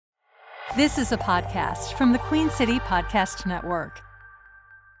This is a podcast from the Queen City Podcast Network.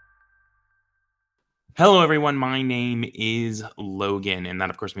 Hello, everyone. My name is Logan, and that,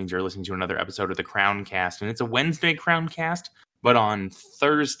 of course, means you're listening to another episode of the Crowncast. And it's a Wednesday Crowncast, but on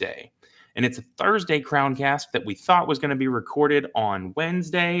Thursday. And it's a Thursday Crowncast that we thought was going to be recorded on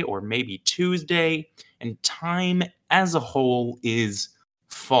Wednesday or maybe Tuesday, and time as a whole is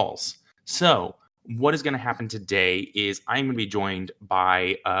false. So what is going to happen today is I'm going to be joined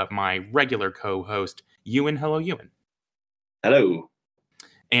by my regular co-host, Euan. Hello, Euan. Hello.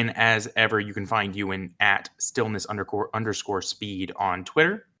 And as ever, you can find Euan at stillness_speed on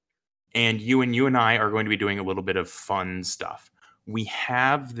Twitter. And Euan, you and I are going to be doing a little bit of fun stuff. We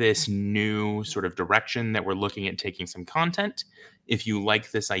have this new sort of direction that we're looking at taking some content. If you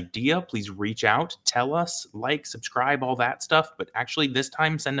like this idea, please reach out, tell us, like, subscribe, all that stuff. But actually this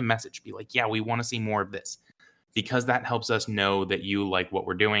time, send a message. Be like, yeah, we want to see more of this. Because that helps us know that you like what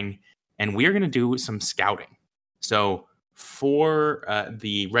we're doing. And we're going to do some scouting. So for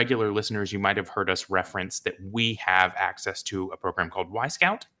the regular listeners, you might have heard us reference that we have access to a program called Y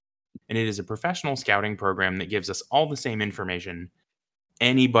Scout. And it is a professional scouting program that gives us all the same information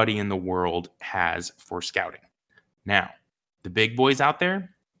anybody in the world has for scouting. Now, the big boys out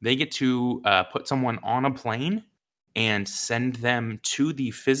there, they get to put someone on a plane and send them to the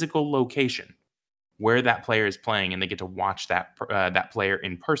physical location where that player is playing, and they get to watch that player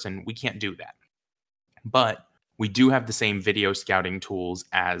in person. We can't do that. But we do have the same video scouting tools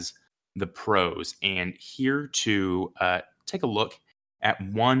as the pros. And here to take a look at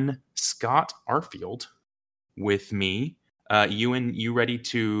one Scott Arfield with me. Euan, you ready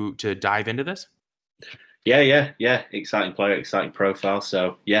to dive into this? Yeah. Exciting player, exciting profile.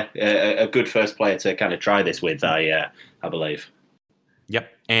 So yeah, a good first player to kind of try this with, I believe. Yep.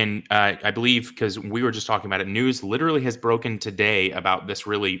 And I believe, because we were just talking about it, news literally has broken today about this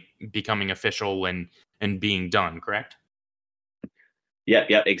really becoming official and being done, correct?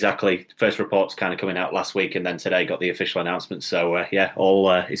 Yeah, exactly. First reports kind of coming out last week, and then today got the official announcement. So it's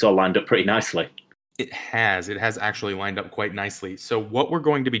all lined up pretty nicely. It has actually lined up quite nicely. So what we're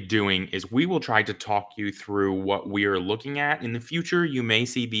going to be doing is we will try to talk you through what we are looking at. In the future, you may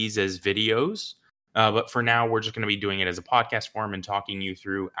see these as videos, but for now, we're just going to be doing it as a podcast form and talking you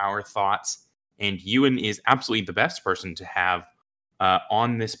through our thoughts. And Euan is absolutely the best person to have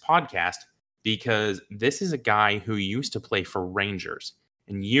on this podcast, because this is a guy who used to play for Rangers.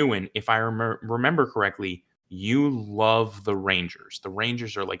 And Euan, if I remember correctly, you love the Rangers. The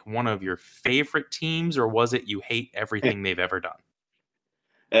Rangers are like one of your favorite teams, or was it you hate everything they've ever done?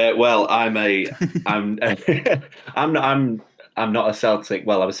 Well, I'm not a Celtic.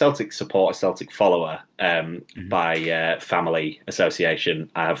 Well, I'm a Celtic supporter, Celtic follower by family association.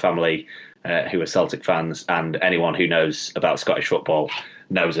 I have family who are Celtic fans, and anyone who knows about Scottish football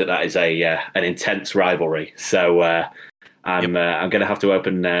knows that is an intense rivalry. So I'm going to have to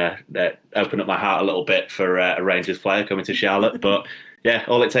open up my heart a little bit for a Rangers player coming to Charlotte. But yeah,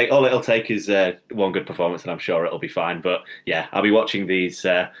 all it'll take is one good performance, and I'm sure it'll be fine. But yeah, I'll be watching these.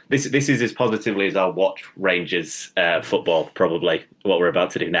 This is as positively as I'll watch Rangers football, probably what we're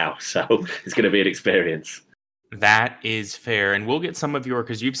about to do now. So it's going to be an experience. That is fair, and we'll get some of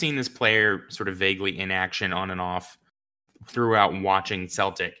because you've seen this player sort of vaguely in action on and off throughout watching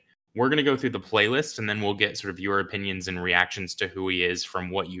Celtic. We're going to go through the playlist, and then we'll get sort of your opinions and reactions to who he is from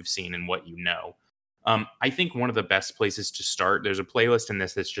what you've seen and what you know. I think one of the best places to start, there's a playlist in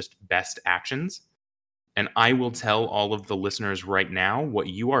this that's just best actions. And I will tell all of the listeners right now, what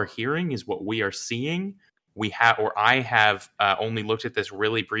you are hearing is what we are seeing. I have only looked at this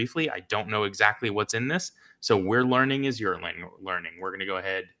really briefly. I don't know exactly what's in this. So we're learning as you're learning. We're going to go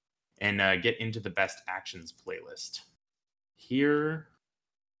ahead and get into the best actions playlist. Here.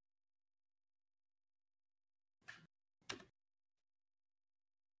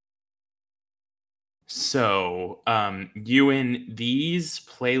 So, Euan, these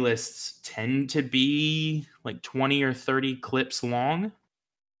playlists tend to be like 20 or 30 clips long.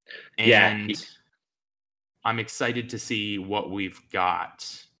 And I'm excited to see what we've got.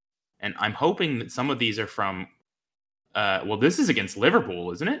 And I'm hoping that some of these are from, this is against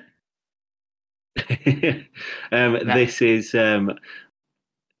Liverpool, isn't it? This is...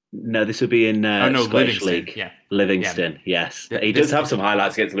 No, this would be in Scottish Livingston. League. Yeah. Livingston, yes. He does have some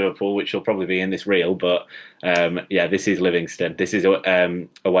highlights against Liverpool, which will probably be in this reel, but this is Livingston. This is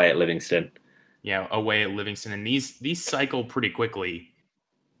away at Livingston. Yeah, away at Livingston. And these cycle pretty quickly.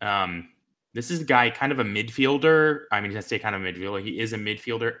 This is a guy, kind of a midfielder. I mean, I say kind of a midfielder. He is a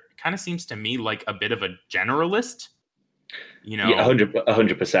midfielder. Kind of seems to me like a bit of a generalist. Yeah,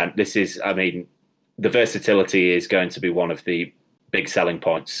 100%. This is, I mean, the versatility is going to be one of the big selling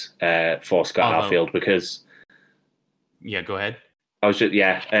points for Scott Arfield because. Yeah, go ahead. I was just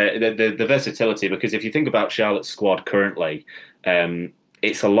the versatility, because if you think about Charlotte's squad currently,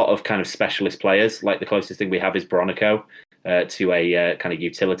 it's a lot of kind of specialist players. Like the closest thing we have is Bronico to a kind of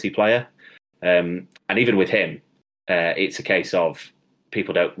utility player, and even with him, it's a case of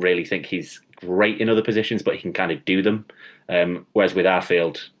people don't really think he's great in other positions, but he can kind of do them. Whereas with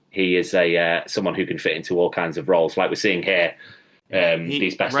Arfield, he is someone who can fit into all kinds of roles, like we're seeing here.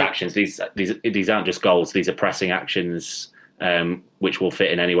 These best actions, these aren't just goals; these are pressing actions. Which will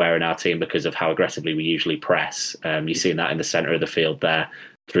fit in anywhere in our team because of how aggressively we usually press. You're seeing that in the centre of the field there.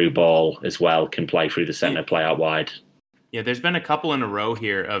 Through ball as well, can play through the centre, play out wide. Yeah, there's been a couple in a row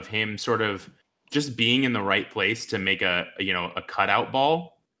here of him sort of just being in the right place to make a cutout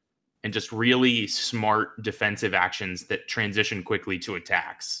ball and just really smart defensive actions that transition quickly to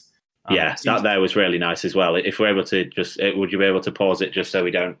attacks. That there was really nice as well. If we're able to would you be able to pause it just so we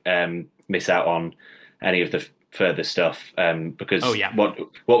don't miss out on any of the further stuff, because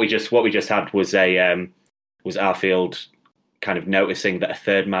what we just had was was Arfield kind of noticing that a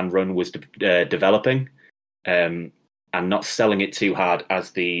third man run was developing, and not selling it too hard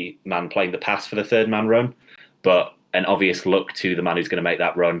as the man playing the pass for the third man run, but an obvious look to the man who's going to make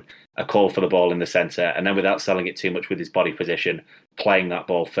that run, a call for the ball in the centre, and then without selling it too much with his body position, playing that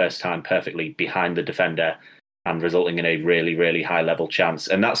ball first time perfectly behind the defender and resulting in a really, really high-level chance.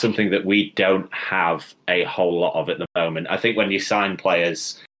 And that's something that we don't have a whole lot of at the moment. I think when you sign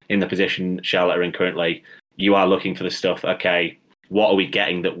players in the position Charlotte are in currently, you are looking for the stuff, okay, what are we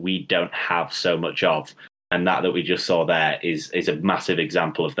getting that we don't have so much of? And that we just saw there is a massive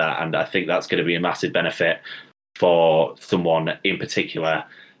example of that. And I think that's going to be a massive benefit for someone in particular,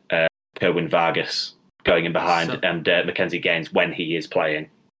 Kerwin Vargas, going in behind, and Mackenzie Gaines when he is playing.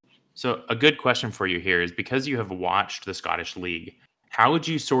 So a good question for you here is, because you have watched the Scottish League, how would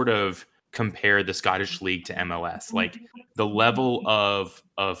you sort of compare the Scottish League to MLS? Like the level of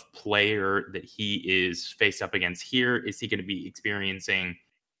player that he is faced up against here, is he going to be experiencing,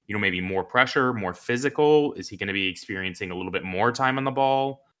 maybe more pressure, more physical? Is he going to be experiencing a little bit more time on the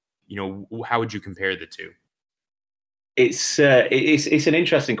ball? How would you compare the two? It's an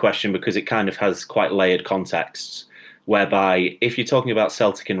interesting question because it kind of has quite layered contexts. Whereby, if you're talking about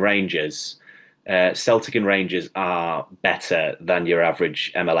Celtic and Rangers are better than your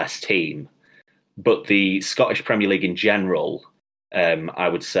average MLS team. But the Scottish Premier League in general, I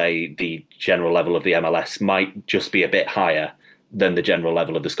would say the general level of the MLS might just be a bit higher than the general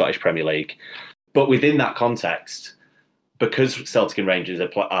level of the Scottish Premier League. But within that context, because Celtic and Rangers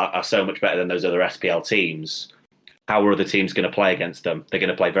are so much better than those other SPL teams, how are other teams going to play against them? They're going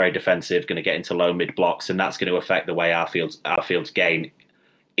to play very defensive, going to get into low mid blocks, and that's going to affect the way Arfield's game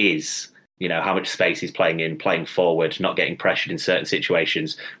is. How much space he's playing forward, not getting pressured in certain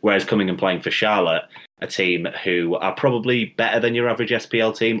situations. Whereas coming and playing for Charlotte, a team who are probably better than your average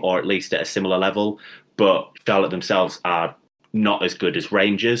SPL team, or at least at a similar level, but Charlotte themselves are not as good as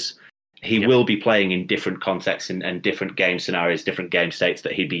Rangers. He will be playing in different contexts and different game scenarios, different game states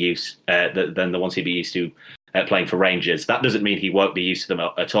that he'd be used than the ones he'd be used to playing for Rangers. That doesn't mean he won't be used to them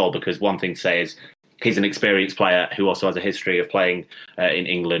at all, because one thing to say is he's an experienced player who also has a history of playing in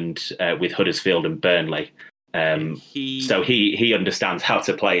England with Huddersfield and Burnley. So he understands how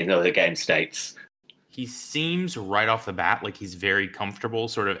to play in other game states. He seems right off the bat like he's very comfortable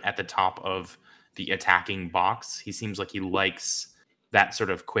sort of at the top of the attacking box. He seems like he likes that sort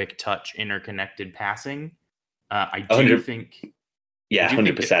of quick touch, interconnected passing. I do think... Yeah,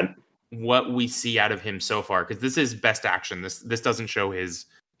 100%. What we see out of him so far, because this is best action. This doesn't show his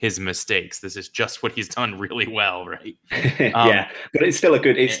mistakes. This is just what he's done really well, right? But it's still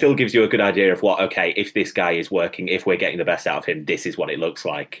still gives you a good idea of if this guy is working, if we're getting the best out of him, this is what it looks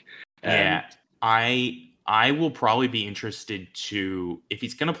like. I will probably be interested to, if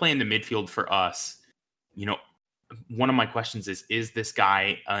he's going to play in the midfield for us, one of my questions is this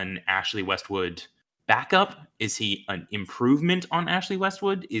guy an Ashley Westwood backup? Is he an improvement on Ashley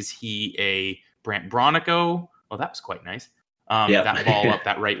Westwood? Is he a Brant Bronico? Well, that was quite nice. That ball up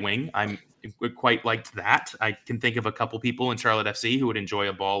that right wing. I quite liked that. I can think of a couple people in Charlotte FC who would enjoy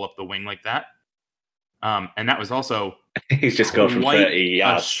a ball up the wing like that. And that was also... He's just gone from 30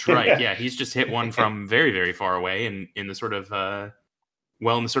 yards. Strike. Yeah, he's just hit one from very, very far away and in the sort of...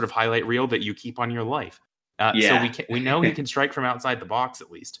 in the sort of highlight reel that you keep on your life. So we know he can strike from outside the box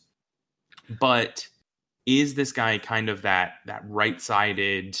at least. But is this guy kind of that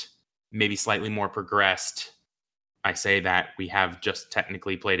right-sided, maybe slightly more progressed? I say that we have just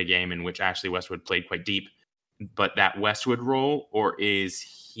technically played a game in which Ashley Westwood played quite deep, but that Westwood role, or is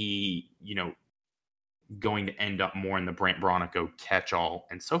he, going to end up more in the Brant Bronico catch-all.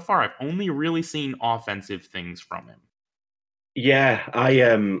 And so far, I've only really seen offensive things from him. Yeah,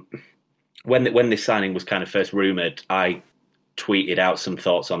 when this signing was kind of first rumored, I tweeted out some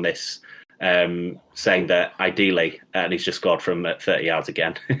thoughts on this, saying that ideally, and he's just scored from 30 yards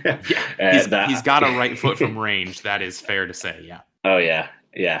again. He's got a right foot from range. That is fair to say. Yeah. Oh yeah.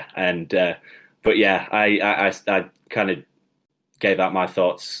 And but yeah, I kind of gave out my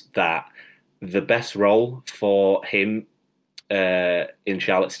thoughts that the best role for him in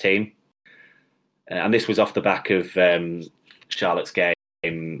Charlotte's team, and this was off the back of Charlotte's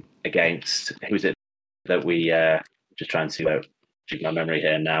game against, who was it that we just trying to jig my memory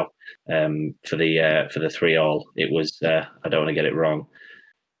here now, for the 3-3. It was I don't want to get it wrong.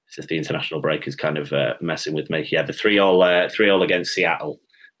 It's just the international break is kind of messing with me. Yeah, the 3-3 against Seattle.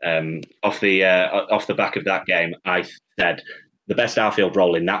 Off the back of that game, I said the best Arfield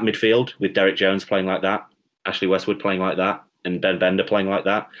role in that midfield, with Derek Jones playing like that, Ashley Westwood playing like that, and Ben Bender playing like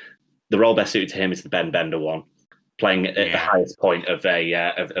that. The role best suited to him is the Ben Bender one, playing at the highest point of a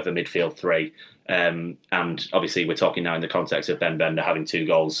midfield three. And obviously, we're talking now in the context of Ben Bender having 2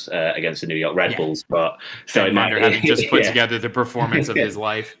 goals against the New York Red Bulls. But so Ben Bender having just put together the performance of his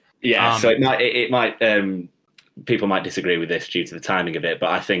life. Yeah, so it might people might disagree with this due to the timing of it, but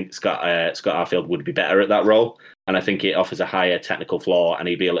I think Scott Arfield would be better at that role, and I think it offers a higher technical floor, and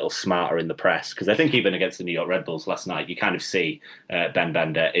he'd be a little smarter in the press, because I think even against the New York Red Bulls last night, you kind of see Ben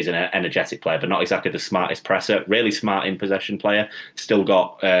Bender is an energetic player, but not exactly the smartest presser. Really smart in possession player, still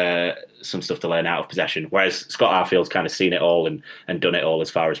got some stuff to learn out of possession, whereas Scott Arfield's kind of seen it all and done it all as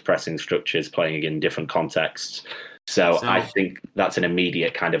far as pressing structures, playing in different contexts. So I think that's an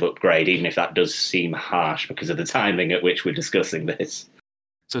immediate kind of upgrade, even if that does seem harsh because of the timing at which we're discussing this.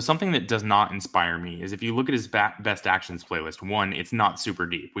 So something that does not inspire me is if you look at his best actions playlist, one, it's not super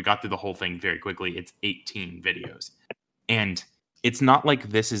deep. We got through the whole thing very quickly. It's 18 videos. And it's not like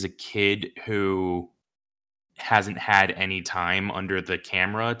this is a kid who hasn't had any time under the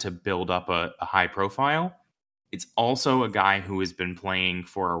camera to build up a high profile. It's also a guy who has been playing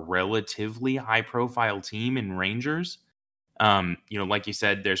for a relatively high-profile team in Rangers. Like you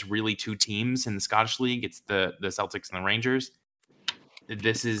said, there's really 2 teams in the Scottish League. It's the Celtics and the Rangers.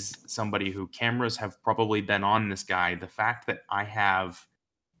 This is somebody who cameras have probably been on this guy. The fact that I have,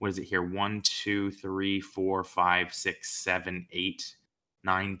 1, 2, 3, 4, 5, 6, 7, 8,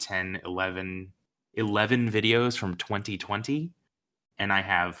 9, 10, 11 videos from 2020, and I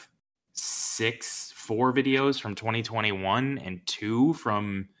have 4 videos from 2021 and 2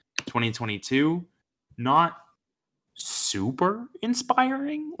 from 2022. Not super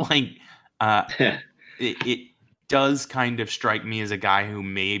inspiring. It does kind of strike me as a guy who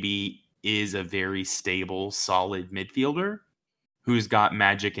maybe is a very stable, solid midfielder who's got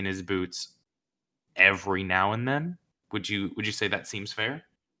magic in his boots every now and then. Would you say that seems fair?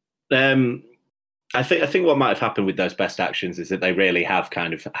 I think what might have happened with those best actions is that they really have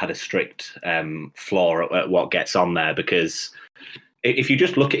kind of had a strict floor at what gets on there, because if you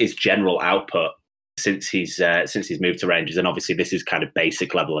just look at his general output since he's moved to Rangers, and obviously this is kind of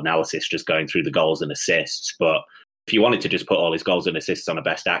basic level analysis, just going through the goals and assists, but if you wanted to just put all his goals and assists on a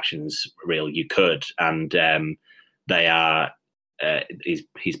best actions reel, you could, and they are.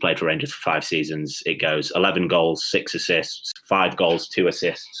 He's played for Rangers for 5 seasons. It goes 11 goals, 6 assists, 5 goals, 2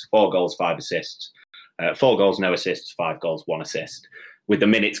 assists, 4 goals, 5 assists, 4 goals, no assists, 5 goals, 1 assist. With the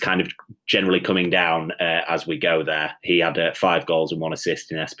minutes kind of generally coming down as we go there. He had 5 goals and 1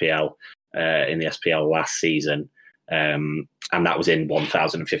 assist in the SPL last season, and that was in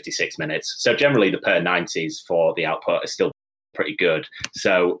 1,056 minutes. So generally the per 90s for the output is still pretty good.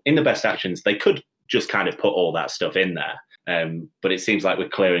 So in the best actions, they could just kind of put all that stuff in there. But it seems like we're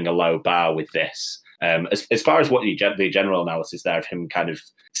clearing a low bar with this. As far as what the general analysis there of him kind of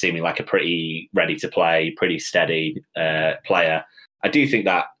seeming like a pretty ready to play, pretty steady player, I do think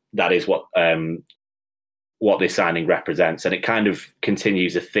that is what this signing represents, and it kind of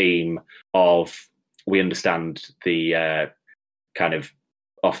continues a theme of, we understand the kind of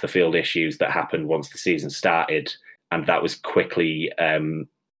off the field issues that happened once the season started, and that was quickly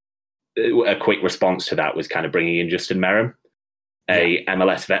a quick response to that was kind of bringing in Justin Merrim, a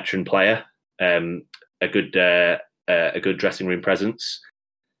MLS veteran player, a good dressing room presence,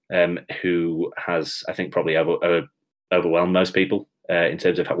 who has, I think, probably overwhelmed most people in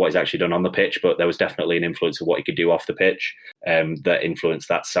terms of what he's actually done on the pitch. But there was definitely an influence of what he could do off the pitch that influenced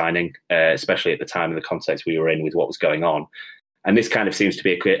that signing, especially at the time and the context we were in with what was going on. And this kind of seems to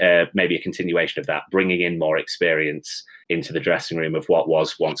be maybe a continuation of that, bringing in more experience into the dressing room of what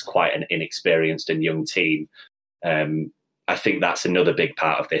was once quite an inexperienced and young team. I think that's another big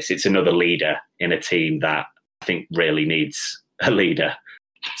part of this. It's another leader in a team that I think really needs a leader.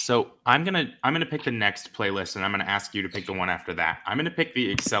 So I'm gonna pick the next playlist, and I'm gonna ask you to pick the one after that. I'm gonna pick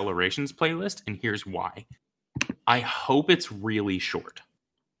the Accelerations playlist, and here's why. I hope it's really short.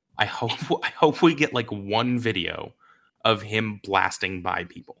 I hope we get like one video of him blasting by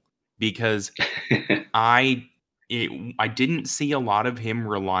people, because I didn't see a lot of him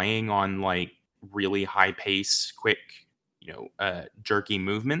relying on like really high pace, quick, jerky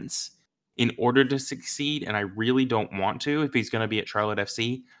movements in order to succeed. And I really don't want to. If he's going to be at Charlotte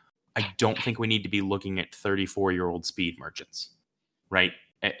FC, I don't think we need to be looking at 34-year-old speed merchants, right?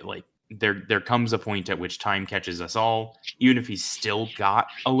 Like there comes a point at which time catches us all. Even if he's still got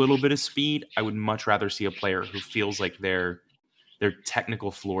a little bit of speed, I would much rather see a player who feels like their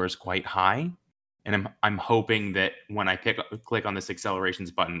technical floor is quite high. And I'm hoping that when I click on this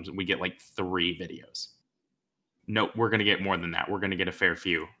accelerations button, we get like 3 videos. No, we're going to get more than that. We're going to get a fair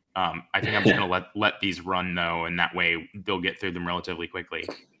few. I think I'm just going to let these run though, and that way they'll get through them relatively quickly.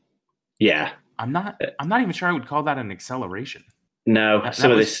 Yeah, I'm not even sure I would call that an acceleration. No,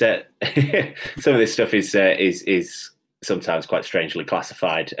 some of this stuff is sometimes quite strangely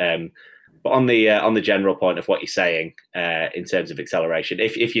classified. But on the general point of what you're saying in terms of acceleration,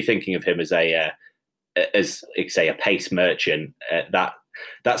 if you're thinking of him as a pace merchant,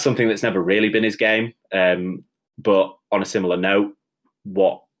 that's something that's never really been his game. But on a similar note,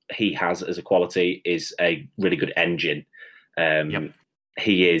 what he has as a quality is a really good engine. Yep.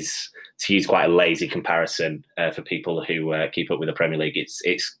 He is, to use quite a lazy comparison for people who keep up with the Premier League,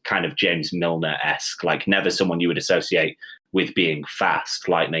 it's kind of James Milner-esque, like never someone you would associate with being fast,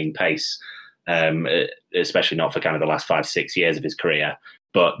 lightning pace, especially not for kind of the last 5-6 years of his career.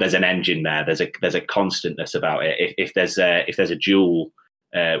 But there's an engine there. There's a constantness about it. If there's a duel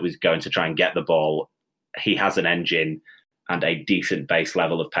was going to try and get the ball, he has an engine and a decent base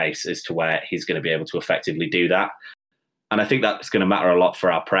level of pace as to where he's going to be able to effectively do that. And I think that's going to matter a lot for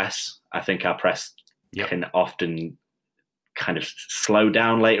our press. I think our press can often kind of slow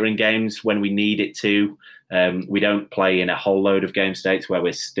down later in games when we need it to. We don't play in a whole load of game states where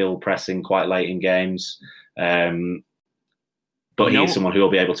we're still pressing quite late in games. But he's someone who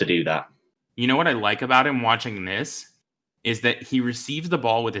will be able to do that. You know what I like about him watching this is that he receives the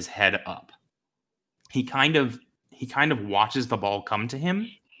ball with his head up. He kind of watches the ball come to him,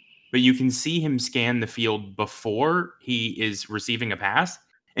 but you can see him scan the field before he is receiving a pass,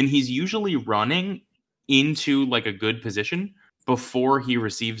 and he's usually running into like a good position before he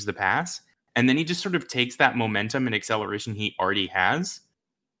receives the pass, and then he just sort of takes that momentum and acceleration he already has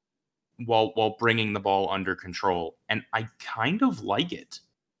while bringing the ball under control, and I kind of like it.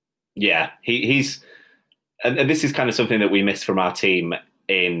 Yeah, he's and this is kind of something that we miss from our team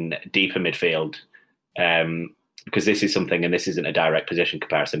in deeper midfield. Because this is something, and this isn't a direct position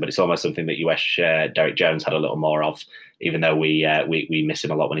comparison, but it's almost something that you wish Derek Jones had a little more of, even though we miss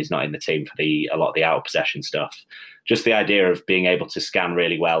him a lot when he's not in the team for a lot of the out of possession stuff. Just the idea of being able to scan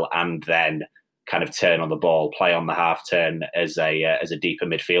really well and then kind of turn on the ball, play on the half turn as a deeper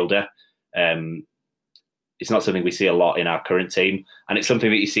midfielder. It's not something we see a lot in our current team, and it's something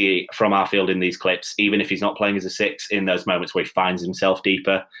that you see from Arfield in these clips, even if he's not playing as a 6, in those moments where he finds himself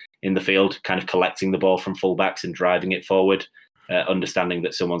deeper in the field, kind of collecting the ball from fullbacks and driving it forward, understanding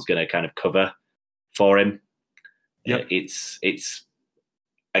that someone's going to kind of cover for him. Yep. It's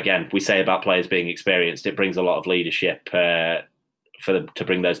again, we say about players being experienced, it brings a lot of leadership for them to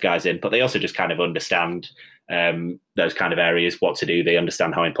bring those guys in, but they also just kind of understand those kind of areas, what to do. They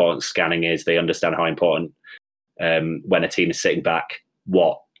understand how important scanning is. They understand how important when a team is sitting back,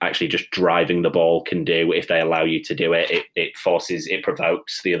 what actually just driving the ball can do if they allow you to do it. It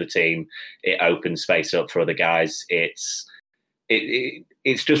provokes the other team. It opens space up for other guys. It's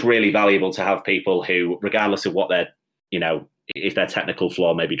just really valuable to have people who, regardless of what their, if their technical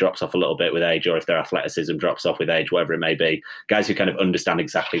flaw maybe drops off a little bit with age, or if their athleticism drops off with age, whatever it may be, guys who kind of understand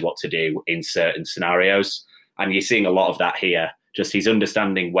exactly what to do in certain scenarios. And you're seeing a lot of that here. Just he's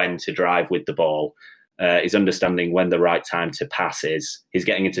understanding when to drive with the ball. He's understanding when the right time to pass is. He's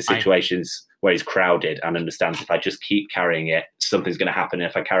getting into situations where he's crowded and understands if I just keep carrying it, something's going to happen. And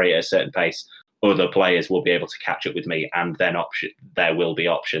if I carry it at a certain pace, other players will be able to catch up with me, and then there will be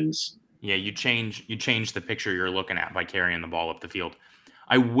options. Yeah, you change the picture you're looking at by carrying the ball up the field.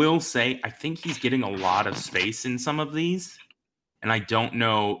 I will say, I think he's getting a lot of space in some of these. And I don't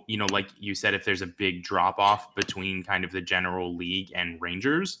know, like you said, if there's a big drop off between kind of the general league and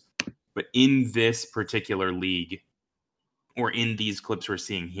Rangers. But in this particular league, or in these clips we're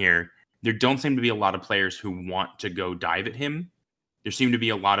seeing here, there don't seem to be a lot of players who want to go dive at him. There seem to be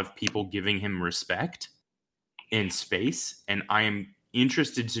a lot of people giving him respect. in space, and I am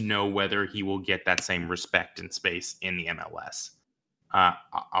interested to know whether he will get that same respect and space in the MLS.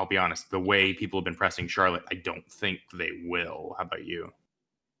 I'll be honest, the way people have been pressing Charlotte, I don't think they will. How about you?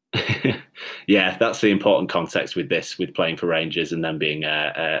 Yeah, that's the important context with this, with playing for Rangers and then being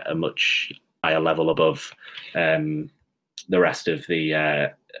a much higher level above the rest of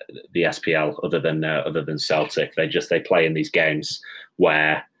the SPL, other than Celtic. They play in these games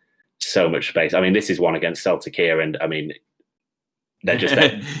where so much space. I mean, this is one against Celtic here, and I mean, they're just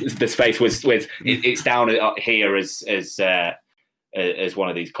the space was it's down here as one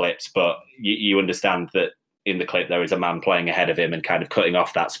of these clips, but you understand that in the clip there is a man playing ahead of him and kind of cutting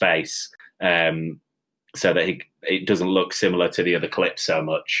off that space, so that it doesn't look similar to the other clips so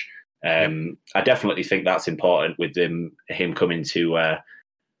much. I definitely think that's important with him coming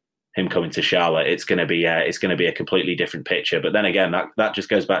to Charlotte. It's going to be a completely different picture. But then again, that just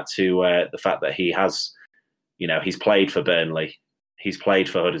goes back to the fact that he has, he's played for Burnley, he's played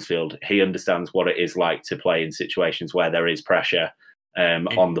for Huddersfield. He understands what it is like to play in situations where there is pressure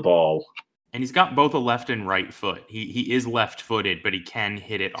on the ball. And he's got both a left and right foot. He is left-footed, but he can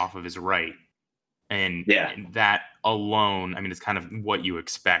hit it off of his right. And that alone, I mean, it's kind of what you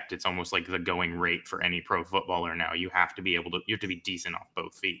expect. It's almost like the going rate for any pro footballer now. You have to be decent off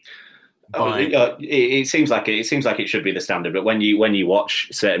both feet. But it seems like it should be the standard. But when you watch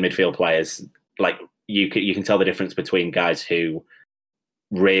certain midfield players, like you can tell the difference between guys who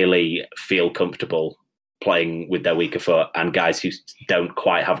really feel comfortable playing with their weaker foot and guys who don't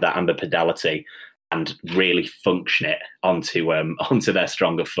quite have that ambidexterity and really function it onto their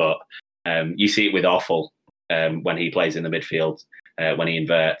stronger foot. You see it with Awful when he plays in the midfield, when he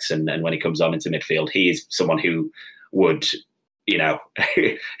inverts and when he comes on into midfield. He is someone who would,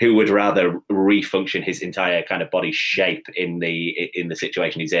 who would rather refunction his entire kind of body shape in the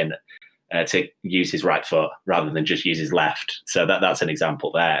situation he's in to use his right foot rather than just use his left. So that's an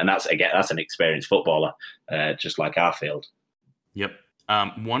example there, and that's an experienced footballer, just like Arfield. Yep.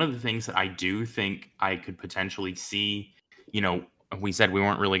 One of the things that I do think I could potentially see, we said we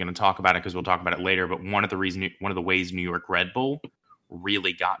weren't really going to talk about it because we'll talk about it later, but one of the ways New York Red Bull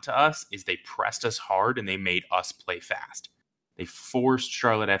really got to us is they pressed us hard and they made us play fast. They forced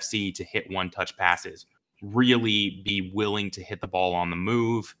Charlotte FC to hit one-touch passes, really be willing to hit the ball on the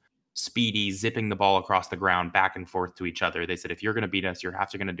move, speedy, zipping the ball across the ground back and forth to each other. They said, if you're going to beat us, you're going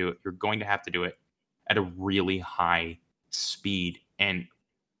to have to do it at a really high speed. And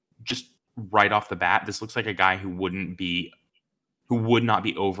just right off the bat, this looks like a guy who would not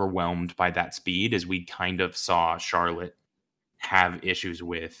be overwhelmed by that speed, as we kind of saw Charlotte have issues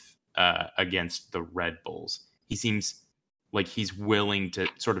with against the Red Bulls. He seems like he's willing to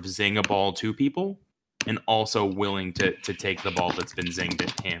sort of zing a ball to people and also willing to take the ball that's been zinged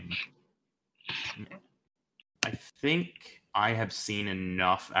at him. I think I have seen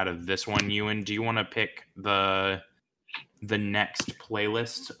enough out of this one. Euan, do you want to pick the next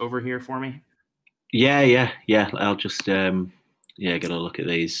playlist over here for me? Yeah. I'll just get a look at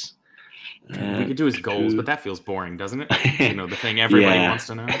these. We could do his goals, but that feels boring, doesn't it? The thing everybody wants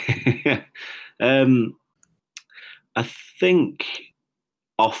to know. I think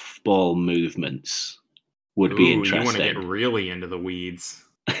off-ball movements would be interesting. You want to get really into the weeds.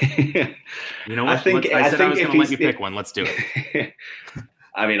 You know what? I think I was going to let you pick one. Let's do it.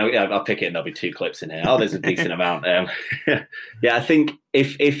 I mean, I'll pick it and there'll be 2 clips in here. Oh, there's a decent amount. I think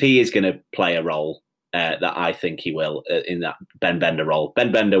if he is going to play a role that I think he will in that Ben Bender role.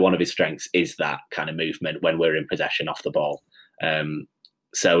 Ben Bender, one of his strengths is that kind of movement when we're in possession off the ball.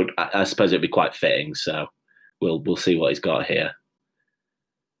 So I suppose it'd be quite fitting. So we'll see what he's got here.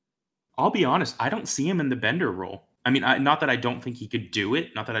 I'll be honest, I don't see him in the Bender role. I mean, not that I don't think he could do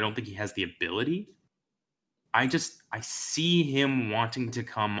it, not that I don't think he has the ability. I see him wanting to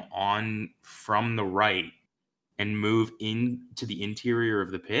come on from the right and move into the interior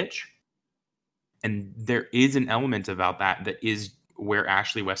of the pitch. And there is an element about that is where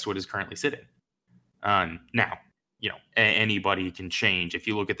Ashley Westwood is currently sitting. Now, anybody can change. If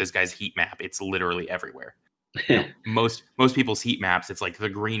you look at this guy's heat map, it's literally everywhere. Most people's heat maps, it's like the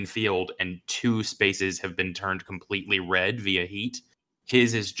green field and 2 spaces have been turned completely red via heat.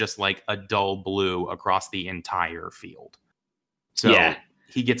 His is just like a dull blue across the entire field. So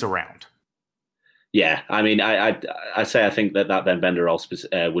he gets around. Yeah, I mean, I think that Ben Bender role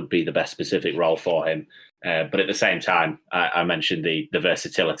would be the best specific role for him. But at the same time, I mentioned the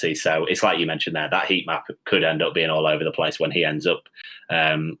versatility. So it's like you mentioned there, that heat map could end up being all over the place when he ends up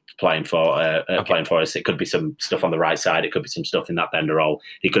playing for us. It could be some stuff on the right side. It could be some stuff in that Bender role.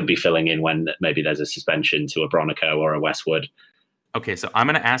 He could be filling in when maybe there's a suspension to a Bronico or a Westwood. Okay, so I'm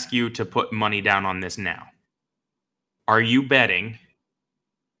going to ask you to put money down on this now. Are you betting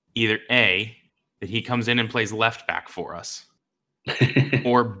either A, that he comes in and plays left back for us,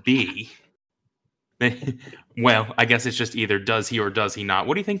 or B, well, I guess it's just either does he or does he not?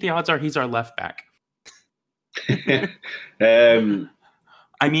 What do you think the odds are he's our left back? I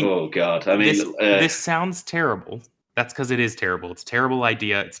mean, oh God. I mean, this sounds terrible. That's because it is terrible. It's a terrible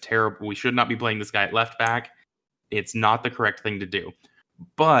idea. It's terrible. We should not be playing this guy at left back. It's not the correct thing to do.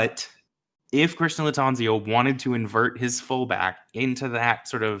 But if Christian Lattanzio wanted to invert his fullback into that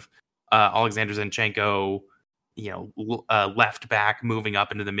sort of Alexander Zinchenko, left back moving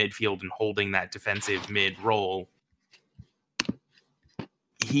up into the midfield and holding that defensive mid role,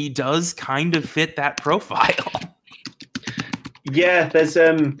 he does kind of fit that profile. Yeah, there's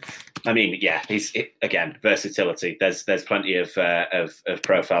he's again versatility. There's plenty of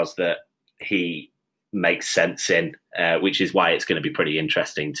profiles that he makes sense in, which is why it's going to be pretty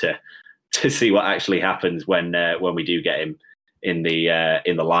interesting to see what actually happens when we do get him in the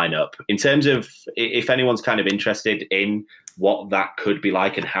lineup. In terms of if anyone's kind of interested in what that could be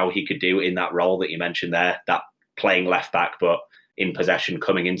like and how he could do in that role that you mentioned there, that playing left back but in possession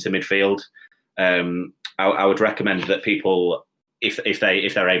coming into midfield, I would recommend that people, if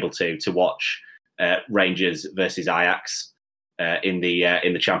they're able to watch Rangers versus Ajax in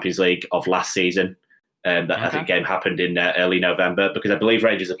the Champions League of last season. I think the game happened in early November, because I believe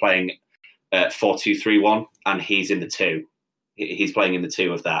Rangers are playing 4-2-3-1 and he's in the 2. He's playing in the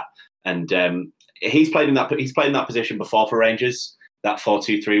 2 of that, and he's played in that position before for Rangers, that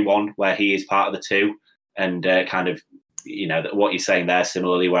 4-2-3-1 where he is part of the 2, and kind of what you're saying there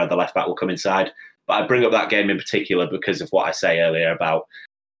similarly, where the left back will come inside. But I bring up that game in particular because of what I say earlier about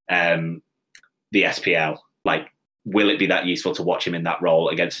the SPL. Like, will it be that useful to watch him in that role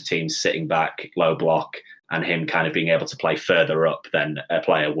against a team sitting back, low block, and him kind of being able to play further up than a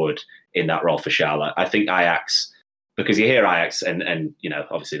player would in that role for Charlotte? I think Ajax, because you hear Ajax and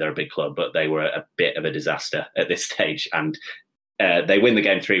obviously they're a big club, but they were a bit of a disaster at this stage, and they win the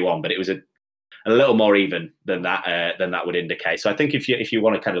game 3-1, but it was a little more even than that would indicate. So I think if you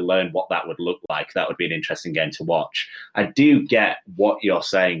want to kind of learn what that would look like, that would be an interesting game to watch. I do get what you're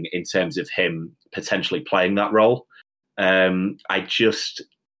saying in terms of him potentially playing that role. I just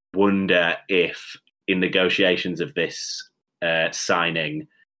wonder if in negotiations of this signing,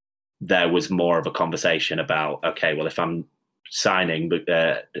 there was more of a conversation about, okay, well, if I'm signing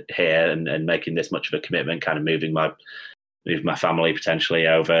here and making this much of a commitment, kind of moving my family potentially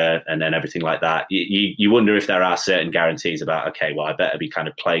over and then everything like that, you wonder if there are certain guarantees about, okay, well, I better be kind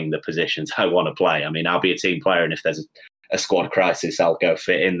of playing the positions I want to play. I mean, I'll be a team player, and if there's a squad crisis, I'll go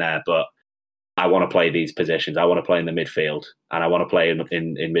fit in there, but I want to play these positions. I want to play in the midfield, and I want to play in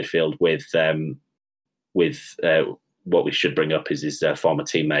midfield with what we should bring up is his former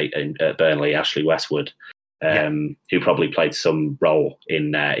teammate at Burnley, Ashley Westwood, who probably played some role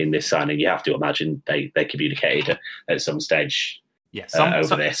in this signing. You have to imagine they communicated at some stage. Yeah,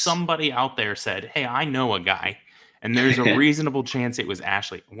 over this. Somebody out there said, "Hey, I know a guy," and there's a reasonable chance it was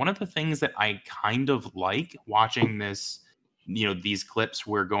Ashley. One of the things that I kind of like watching this, these clips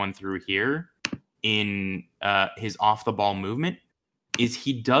we're going through here in his off the ball movement, is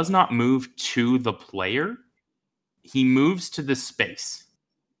he does not move to the player. He moves to the space.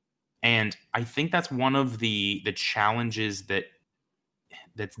 And I think that's one of the challenges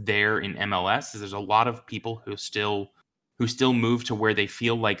that's there in MLS, is there's a lot of people who still move to where they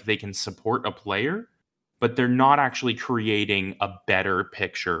feel like they can support a player, but they're not actually creating a better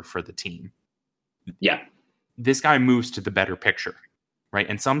picture for the team. Yeah. This guy moves to the better picture, right?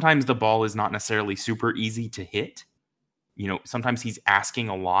 And sometimes the ball is not necessarily super easy to hit. Sometimes he's asking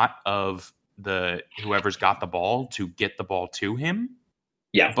a lot of whoever's got the ball to get the ball to him.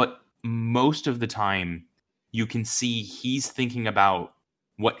 Yeah. But most of the time you can see he's thinking about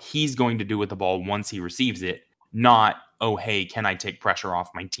what he's going to do with the ball once he receives it, not, oh, hey, can I take pressure off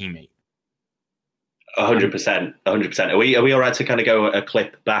my teammate? 100%. 100%. Are we all right to kind of go a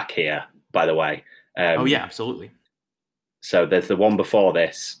clip back here, by the way? Oh, yeah, absolutely. So there's the one before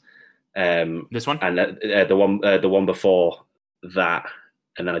this. This one? And the one before that.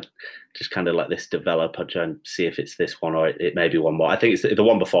 And then I just kind of let this develop. I'll try and see if it's this one or it may be one more. I think it's the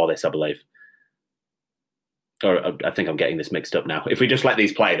one before this, I believe. Or I think I'm getting this mixed up now. If we just let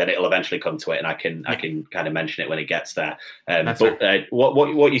these play, then it'll eventually come to it, and I can kind of mention it when it gets there.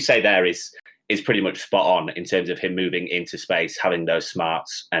 What you say there is pretty much spot on in terms of him moving into space, having those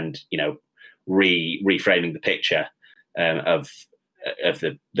smarts, and reframing the picture of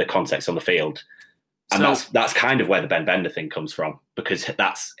the context on the field. And that's kind of where the Ben Bender thing comes from, because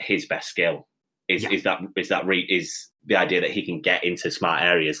that's his best skill is the idea that he can get into smart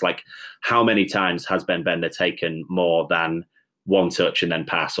areas. Like, how many times has Ben Bender taken more than one touch and then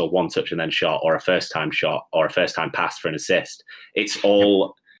pass, or one touch and then shot, or a first time shot, or a first time pass for an assist? It's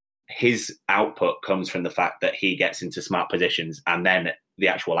all his output comes from the fact that he gets into smart positions, and then the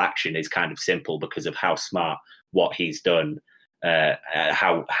actual action is kind of simple because of how smart what he's done,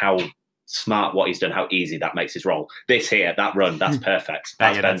 how smart what he's done, how easy that makes his role. This here, that run, that's perfect.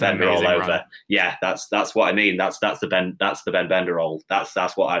 That's Ben Bender all over. Run. Yeah, that's what I mean. That's the Ben Bender roll. That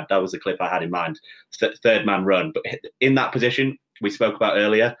was the clip I had in mind. Third man run, but in that position we spoke about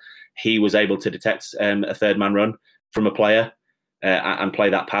earlier, he was able to detect a third man run from a player and play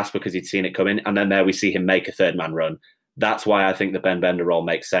that pass because he'd seen it coming. And then there we see him make a third man run. That's why I think the Ben Bender role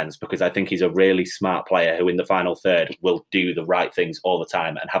makes sense, because I think he's a really smart player who in the final third will do the right things all the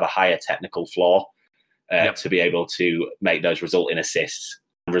time and have a higher technical floor to be able to make those result in assists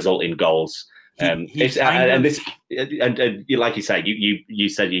and result in goals. Like you say, you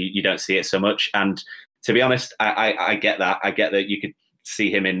said you don't see it so much. And to be honest, I get that. I get that you could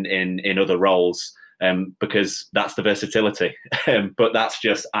see him in other roles. Because that's the versatility. But that's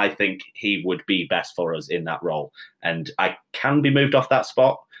just, I think he would be best for us in that role. And I can be moved off that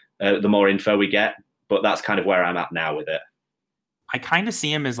spot the more info we get, but that's kind of where I'm at now with it. I kind of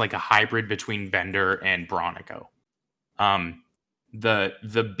see him as like a hybrid between Bender and Bronico. The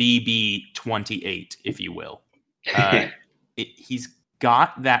BB28, if you will. He's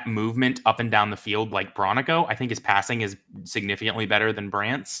got that movement up and down the field like Bronico. I think his passing is significantly better than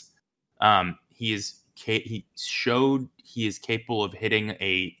Brandt's. He showed he is capable of hitting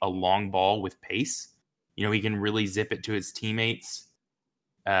a long ball with pace. You know, he can really zip it to his teammates.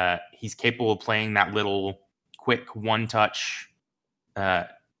 He's capable of playing that little quick one-touch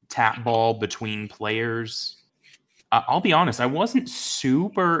tap ball between players. I'll be honest, I wasn't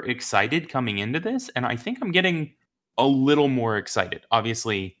super excited coming into this, and I think I'm getting a little more excited.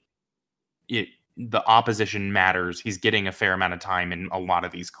 Obviously, the opposition matters. He's getting a fair amount of time in a lot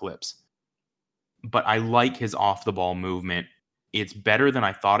of these clips. But I like his off-the-ball movement. It's better than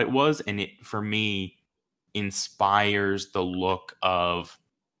I thought it was, and it, for me, inspires the look of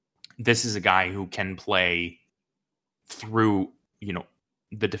this is a guy who can play through,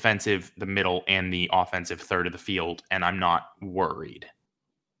 the defensive, the middle, and the offensive third of the field, and I'm not worried.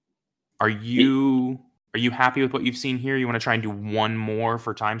 Are you happy with what you've seen here? You want to try and do one more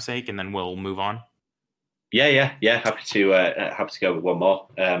for time's sake, and then we'll move on? Yeah. Happy to go with one more.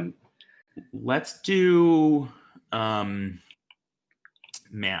 Let's do. I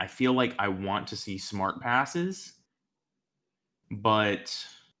feel like I want to see smart passes, but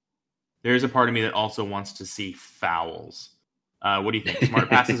there's a part of me that also wants to see fouls. What do you think? Smart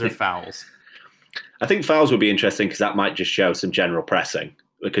passes or fouls? I think fouls would be interesting because that might just show some general pressing.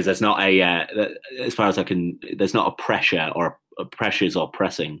 Because there's not as far as I can, there's not a pressure or pressures or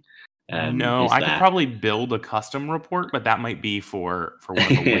pressing. No, I could probably build a custom report, but that might be for one of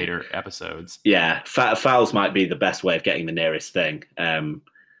the later episodes. Yeah, fouls might be the best way of getting the nearest thing. And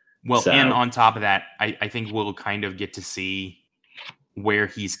on top of that, I think we'll kind of get to see where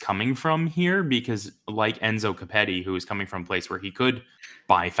he's coming from here, because like Enzo Capetti, who is coming from a place where he could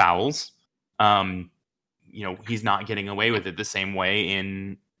buy fouls, he's not getting away with it the same way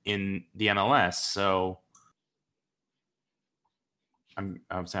in the MLS. So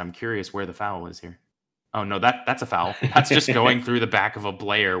I'm curious where the foul is here. Oh no, that's a foul. That's just going through the back of a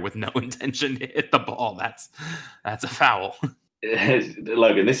player with no intention to hit the ball. That's a foul.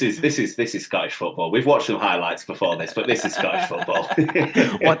 Logan, this is Scottish football. We've watched some highlights before this, but this is Scottish football.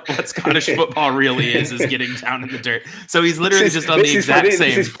 what Scottish football really is getting down in the dirt. So he's literally just on the exact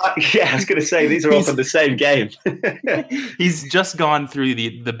same. I was going to say these are all from the same game. He's just gone through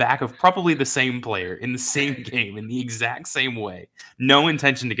the back of probably the same player in the same game in the exact same way. No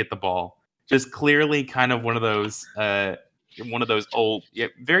intention to get the ball. Just clearly kind of one of those old,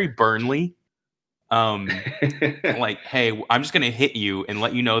 very Burnley. Like, hey, I'm just going to hit you and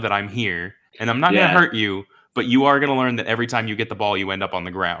let you know that I'm here, and I'm not going to hurt you, but you are going to learn that every time you get the ball, you end up on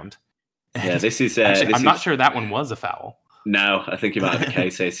the ground. Yeah, this is. Actually, I'm not sure that one was a foul. No, I think he might have the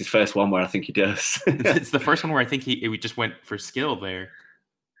case. It's his first one where I think he does. It's the first one where I think he just went for skill there.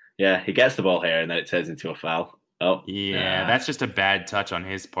 Yeah, he gets the ball here, and then it turns into a foul. Oh, yeah, that's just a bad touch on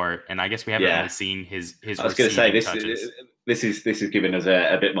his part, and I guess we haven't really seen his. I was going to say this is giving us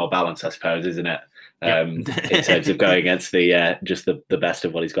a bit more balance, I suppose, isn't it? In terms of going against the best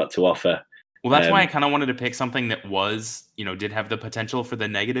of what he's got to offer. Well, that's why I kind of wanted to pick something that was, did have the potential for the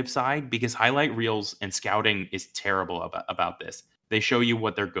negative side, because highlight reels and scouting is terrible about this. They show you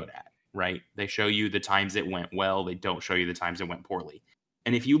what they're good at, right? They show you the times it went well. They don't show you the times it went poorly.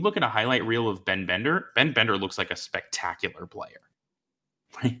 And if you look at a highlight reel of Ben Bender looks like a spectacular player.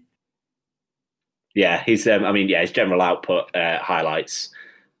 Right? Yeah, he's. His general output highlights.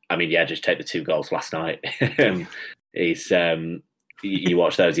 Just take the 2 goals last night. He's. You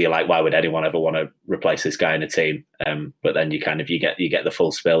watch those, you're like, why would anyone ever want to replace this guy in a team? But then you get the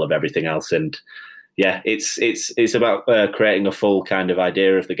full spill of everything else, and yeah, it's about creating a full kind of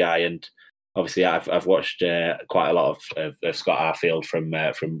idea of the guy. And obviously, I've watched quite a lot of Scott Arfield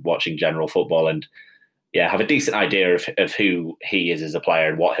from watching general football, and yeah, have a decent idea of who he is as a player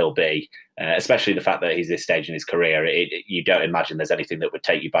and what he'll be. Especially the fact that he's this stage in his career, you don't imagine there's anything that would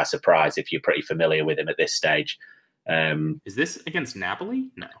take you by surprise if you're pretty familiar with him at this stage. Is this against Napoli?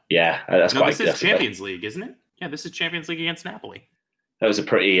 No. Yeah, this is Champions League, isn't it? Yeah, this is Champions League against Napoli. That was a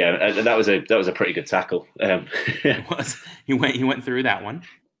pretty that was a pretty good tackle. It was. He went through that one.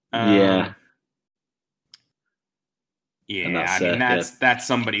 Yeah. Yeah, that's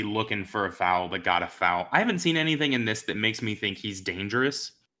somebody looking for a foul that got a foul. I haven't seen anything in this that makes me think he's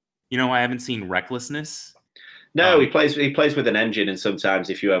dangerous. I haven't seen recklessness. No, he plays with an engine, and sometimes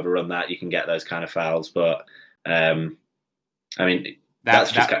if you overrun that, you can get those kind of fouls. But that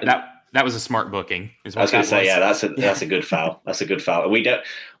was a smart booking. I was going to say, yeah, that's a good foul. That's a good foul.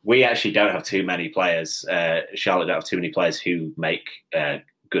 We actually don't have too many players. Charlotte don't have too many players who make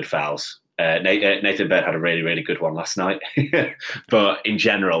good fouls. Nathan Bird had a really, really good one last night, but in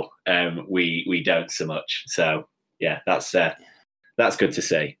general, we don't so much. So yeah, that's good to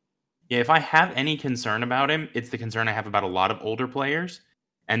see. Yeah, if I have any concern about him, it's the concern I have about a lot of older players,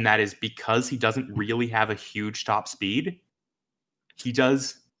 and that is because he doesn't really have a huge top speed. He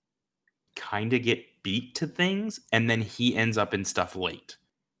does kind of get beat to things, and then he ends up in stuff late.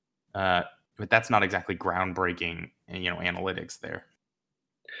 But that's not exactly groundbreaking, analytics there.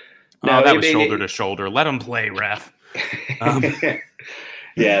 No, that was shoulder to shoulder. Let him play, ref.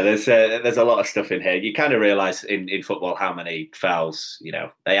 Yeah, there's a lot of stuff in here. You kind of realize in football how many fouls,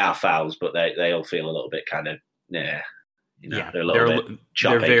 they are fouls, but they all feel a little bit kind of, they're a little bit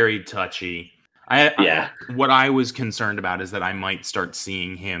choppy. They're very touchy. What I was concerned about is that I might start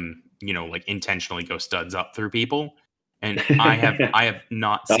seeing him, intentionally go studs up through people. And I have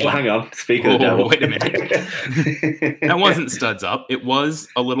not seen. Oh, hang on. Speak of the devil. Wait a minute. That wasn't studs up. It was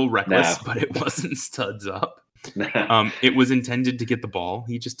a little reckless, but it wasn't studs up. It was intended to get the ball.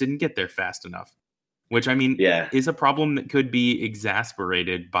 He just didn't get there fast enough, which is a problem that could be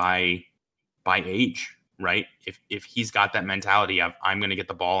exasperated by age, right? If he's got that mentality of I'm going to get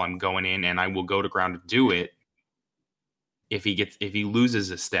the ball, I'm going in, and I will go to ground to do it. If he loses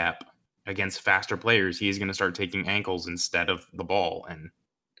a step against faster players, he's going to start taking ankles instead of the ball. And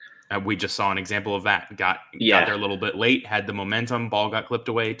we just saw an example of that. Got there a little bit late, had the momentum, ball got clipped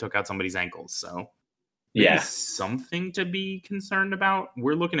away, took out somebody's ankles. So something to be concerned about.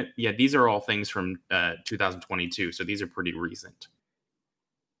 We're looking at, these are all things from 2022. So these are pretty recent.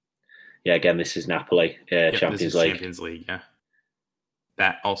 Yeah, again, this is Napoli, Champions League. Champions League, yeah.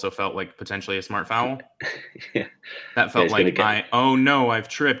 That also felt like potentially a smart foul. Yeah. That felt like I've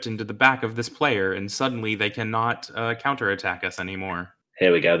tripped into the back of this player, and suddenly they cannot counterattack us anymore.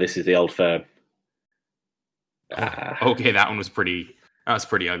 Here we go. This is the Old Firm. Okay, that was pretty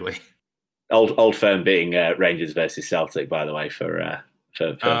ugly. Old Firm being Rangers versus Celtic, by the way, for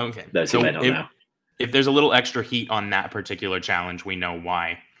those who may not know. If there's a little extra heat on that particular challenge, we know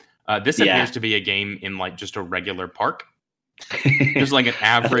why. This appears to be a game in just a regular park. Just like an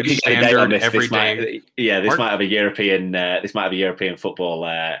average standard everyday. This might have a European football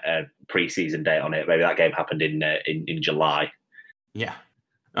pre-season date on it. Maybe that game happened in July. Yeah.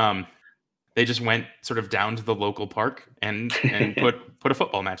 They just went sort of down to the local park and put a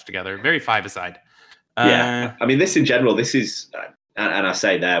football match together. Very five-a-side. This in general, this is, and I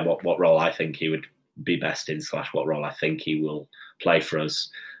say there what role I think he would be best in / what role I think he will play for us.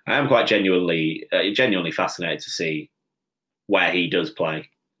 I am quite genuinely fascinated to see where he does play,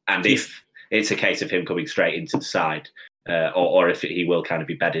 and if it's a case of him coming straight into the side, or if he will kind of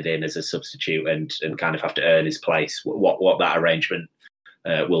be bedded in as a substitute and kind of have to earn his place. What that arrangement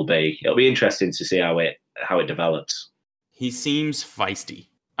will be. It'll be interesting to see how it develops. He seems feisty,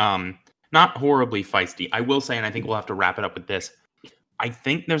 not horribly feisty. I will say, and I think we'll have to wrap it up with this. I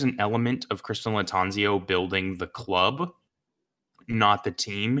think there's an element of Christian Lattanzio building the club, not the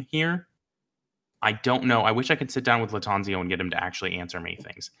team here. I don't know. I wish I could sit down with Lattanzio and get him to actually answer me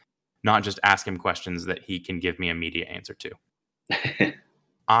things, not just ask him questions that he can give me an immediate answer to.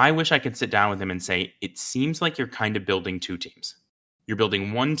 I wish I could sit down with him and say, it seems like you're kind of building two teams. You're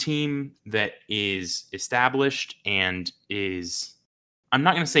building one team that is established and is, I'm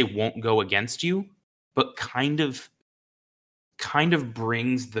not going to say won't go against you, but kind of kind of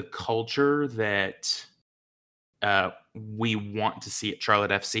brings the culture that we want to see at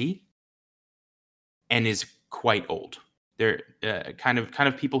Charlotte FC, and is quite old. They're kind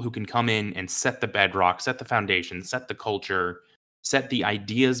of people who can come in and set the bedrock, set the foundation, set the culture, set the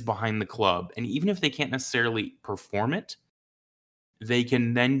ideas behind the club. And even if they can't necessarily perform it, they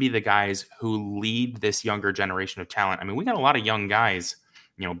can then be the guys who lead this younger generation of talent. I mean, we got a lot of young guys,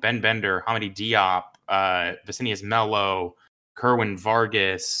 Ben Bender, Hamidi Diop, Vicinius Mello, Kerwin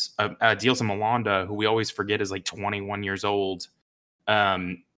Vargas, Dielsa Malanda, who we always forget is like 21 years old.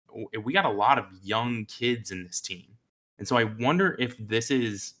 We got a lot of young kids in this team. And so I wonder if this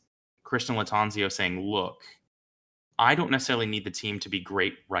is Christian Lattanzio saying, look, I don't necessarily need the team to be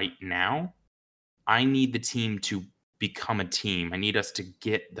great right now. I need the team to become a team. I need us to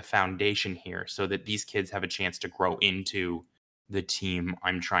get the foundation here so that these kids have a chance to grow into the team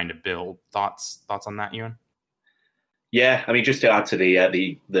I'm trying to build. Thoughts on that, Euan? Yeah, I mean, just to add to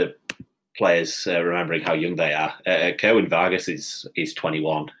the players remembering how young they are, Kerwin Vargas is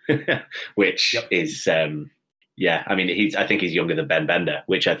 21, which is I mean, I think he's younger than Ben Bender,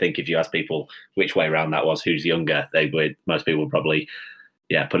 which I think if you ask people which way around that was, who's younger, most people would probably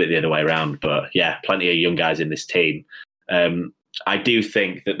put it the other way around. But yeah, plenty of young guys in this team. I do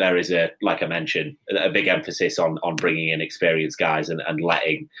think that there is like I mentioned, a big emphasis on bringing in experienced guys and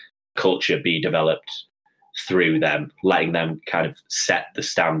letting culture be developed through them, letting them kind of set the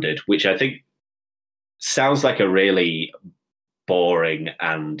standard, which I think sounds like a really boring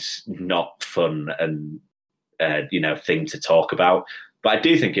and not fun and thing to talk about. But I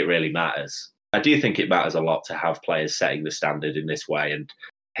do think it really matters. I do think it matters a lot to have players setting the standard in this way, and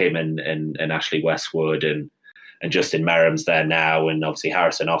him and Ashley Westwood and Justin Merrim's there now, and obviously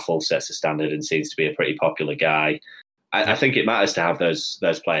Harrison Offal sets the standard and seems to be a pretty popular guy. I think it matters to have those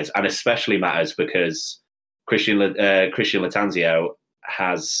players, and especially matters because Christian Lattanzio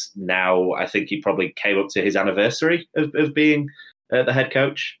has now, I think he probably came up to his anniversary of being the head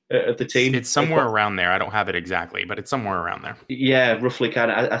coach of the team. It's somewhere around there. I don't have it exactly, but it's somewhere around there. Yeah, roughly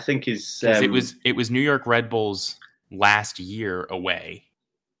kind of. I think it was New York Red Bulls last year away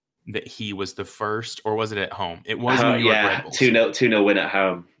that he was the first, or was it at home? It was New York Red Bulls. 2-0 win at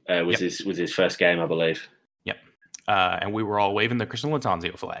home was his first game, I believe. Yep. And we were all waving the Christian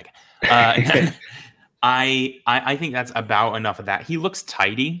Lattanzio flag. I think that's about enough of that. He looks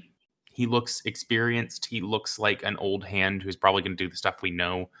tidy. He looks experienced. He looks like an old hand who's probably going to do the stuff we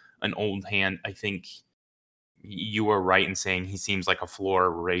know. An old hand. I think you were right in saying he seems like a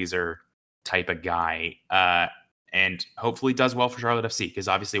floor raiser type of guy, and hopefully does well for Charlotte FC, because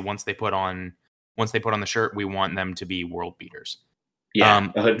obviously once they put on the shirt, we want them to be world beaters. Yeah,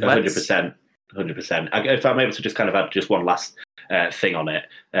 100%. 100%. If I'm able to just kind of add just one last thing on it.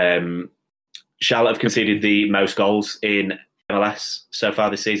 Charlotte have conceded the most goals in MLS so far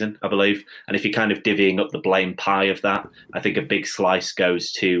this season, I believe. And if you're kind of divvying up the blame pie of that, I think a big slice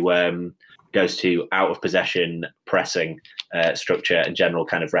goes to out of possession pressing structure and general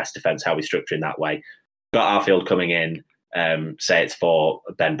kind of rest defense, how we structure in that way. Scott Arfield coming in, say it's for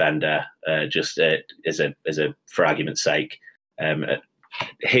Ben Bender, just as a for argument's sake.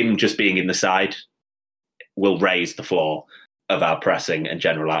 Him just being in the side will raise the floor of our pressing and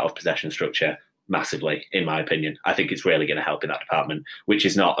general out of possession structure massively, in my opinion. I think it's really going to help in that department, which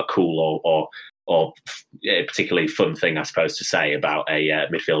is not a cool or a particularly fun thing, I suppose, to say about a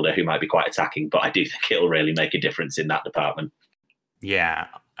midfielder who might be quite attacking, but I do think it'll really make a difference in that department. Yeah,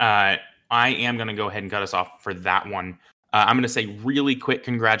 I am going to go ahead and cut us off for that one. I'm going to say really quick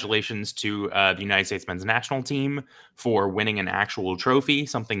congratulations to the United States men's national team for winning an actual trophy,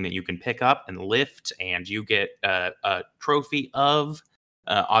 something that you can pick up and lift, and you get a trophy of.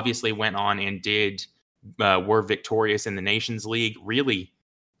 Obviously went on and were victorious in the Nations League, really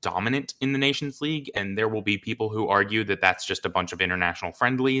dominant in the Nations League, and there will be people who argue that that's just a bunch of international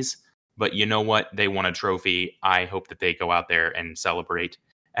friendlies, but you know what? They won a trophy. I hope that they go out there and celebrate,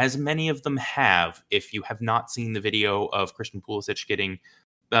 as many of them have. If you have not seen the video of Christian Pulisic getting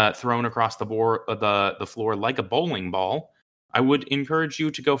thrown across the floor like a bowling ball, I would encourage you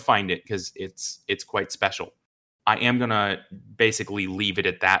to go find it, because it's quite special. I am going to basically leave it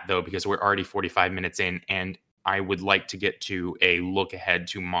at that, though, because we're already 45 minutes in, and I would like to get to a look ahead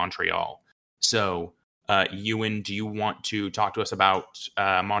to Montreal. So, Euan, do you want to talk to us about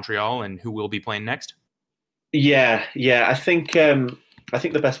Montreal and who will be playing next? Yeah. I think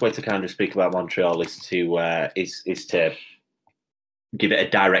the best way to kind of speak about Montreal is to give it a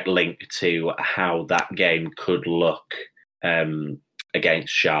direct link to how that game could look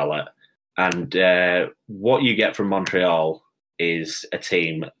against Charlotte. And what you get from Montreal is a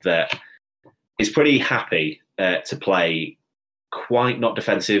team that is pretty happy to play quite not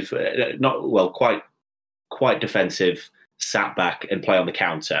defensive, quite defensive, sat back and play on the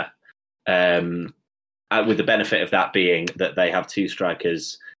counter. With the benefit of that being that they have two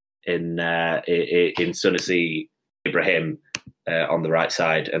strikers in Sunusi Ibrahim on the right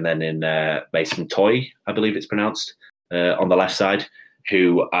side, and then in Mason Toy, I believe it's pronounced, on the left side,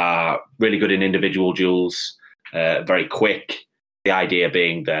 who are really good in individual duels, very quick. The idea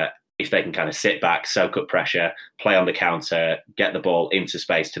being that if they can kind of sit back, soak up pressure, play on the counter, get the ball into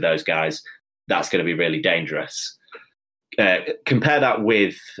space to those guys, that's going to be really dangerous. Compare that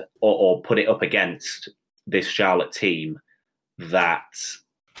with, or put it up against this Charlotte team that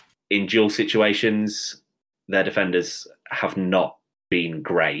in duel situations, their defenders have not been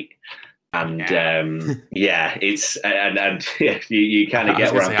great. And it's you kind of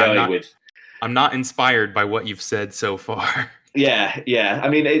get where I'm going with. I'm not inspired by what you've said so far. Yeah. I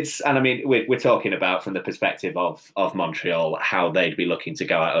mean, we're talking about from the perspective of Montreal, how they'd be looking to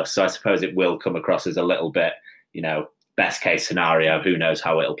go at us. So I suppose it will come across as a little bit, best case scenario. Who knows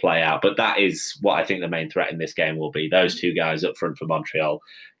how it'll play out? But that is what I think the main threat in this game will be. Those two guys up front for Montreal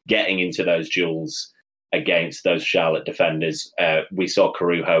getting into those duels against those Charlotte defenders. We saw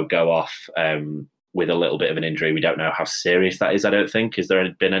Carujo go off with a little bit of an injury. We don't know how serious that is, I don't think. Has there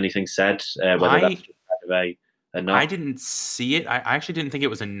been anything said? Whether that's just kind of a knock? I didn't see it. I actually didn't think it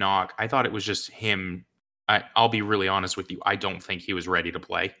was a knock. I thought it was just him. I'll be really honest with you. I don't think he was ready to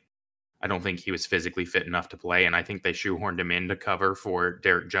play. I don't think he was physically fit enough to play, and I think they shoehorned him in to cover for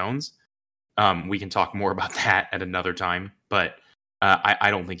Derek Jones. We can talk more about that at another time, but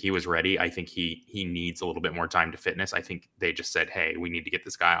I don't think he was ready. I think he needs a little bit more time to fitness. I think they just said, hey, we need to get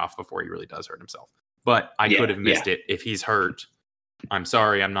this guy off before he really does hurt himself. But I could have missed it. If he's hurt, I'm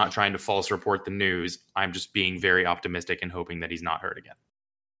sorry. I'm not trying to false report the news. I'm just being very optimistic and hoping that he's not hurt again.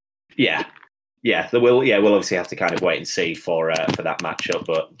 Yeah. We'll obviously have to kind of wait and see for that matchup.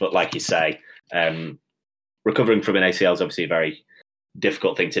 But like you say, recovering from an ACL is obviously a very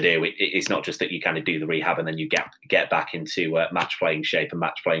difficult thing to do. It's not just that you kind of do the rehab and then you get back into match playing shape and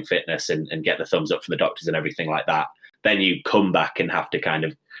match playing fitness and get the thumbs up from the doctors and everything like that. Then you come back and have to kind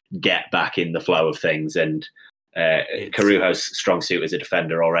of get back in the flow of things. And Carujo's strong suit as a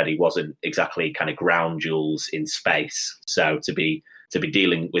defender already wasn't exactly kind of ground duels in space. So to be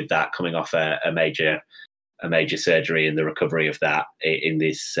dealing with that, coming off a major surgery and the recovery of that in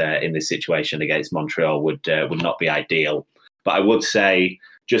this situation against Montreal would not be ideal. But I would say,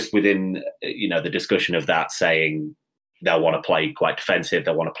 just within the discussion of that, saying they'll want to play quite defensive,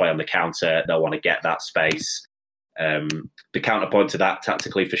 they'll want to play on the counter, they'll want to get that space. The counterpoint to that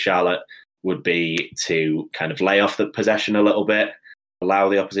tactically for Charlotte would be to kind of lay off the possession a little bit, allow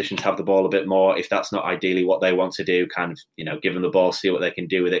the opposition to have the ball a bit more. If that's not ideally what they want to do, kind of give them the ball, see what they can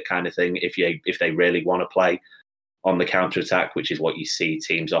do with it, kind of thing. If they really want to play on the counter attack, which is what you see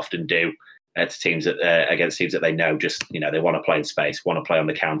teams often do. To teams against teams that they know they want to play in space, want to play on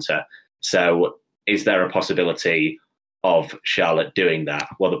the counter. So is there a possibility of Charlotte doing that?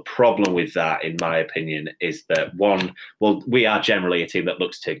 Well, the problem with that, in my opinion, is that we are generally a team that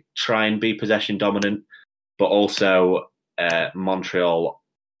looks to try and be possession dominant, but also Montreal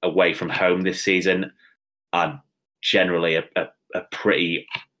away from home this season are generally a pretty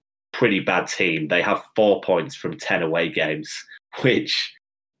bad team. They have 4 points from 10 away games, which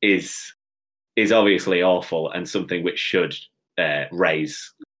is obviously awful and something which should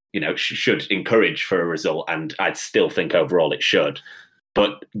should encourage for a result. And I'd still think overall it should.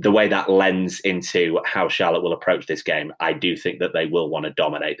 But the way that lends into how Charlotte will approach this game, I do think that they will want to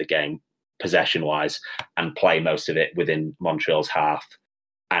dominate the game possession-wise and play most of it within Montreal's half.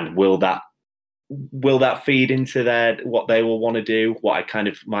 And will that feed into what they will want to do?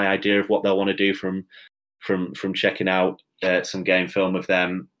 My idea of what they'll want to do from checking out some game film of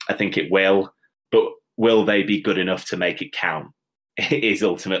them? I think it will. But will they be good enough to make it count? It is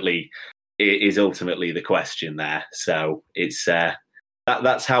ultimately the question there. So it's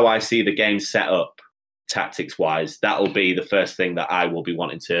that's how I see the game set up tactics wise. That'll be the first thing that I will be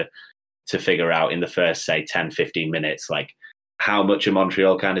wanting to figure out in the first, say, 10, 15 minutes. Like, how much are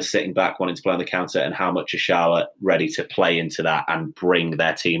Montreal kind of sitting back wanting to play on the counter, and how much is Charlotte ready to play into that and bring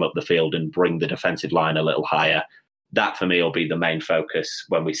their team up the field and bring the defensive line a little higher? That for me will be the main focus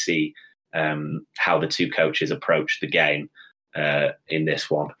when we see how the two coaches approach the game in this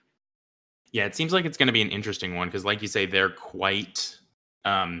one. Yeah, it seems like it's going to be an interesting one because, like you say, they're quite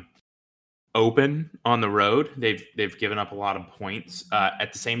open on the road. They've given up a lot of points.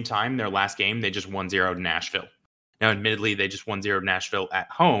 At the same time, their last game, they just 1-0 to Nashville. Now, admittedly, they just 1-0 to Nashville at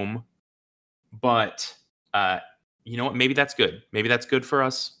home, but you know what? Maybe that's good. Maybe that's good for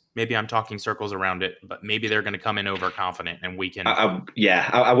us. Maybe I'm talking circles around it, but maybe they're going to come in overconfident, and we can.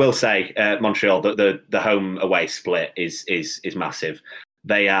 I will say Montreal. The home away split is massive.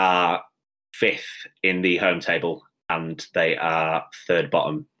 They are 5th in the home table, and they are 3rd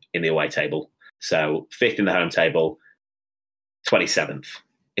bottom in the away table. So 5th in the home table, 27th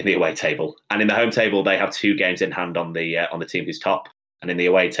in the away table, and in the home table they have 2 games in hand on the team who's top, and in the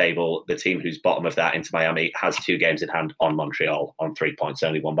away table the team who's bottom of that, Inter Miami, has 2 games in hand on Montreal on 3 points,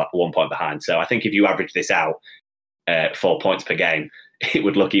 only 1 point behind. So I think if you average this out, 4 points per game, it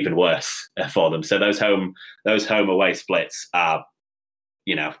would look even worse for them. So those home away splits are,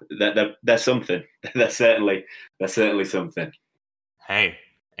 they're something. They're certainly something. Hey,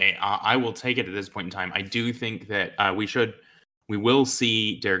 I will take it at this point in time. I do think that we will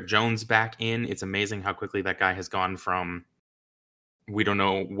see Derek Jones back in. It's amazing how quickly that guy has gone from we don't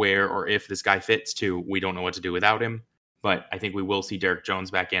know where or if this guy fits to we don't know what to do without him. But I think we will see Derek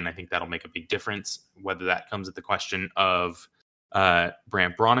Jones back in. I think that'll make a big difference, whether that comes at the question of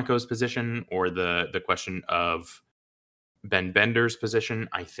Brant Bronico's position or the question of Ben Bender's position.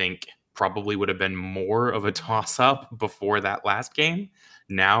 I think probably would have been more of a toss-up before that last game.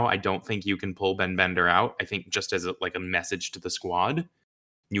 Now, I don't think you can pull Ben Bender out. I think just as a message to the squad,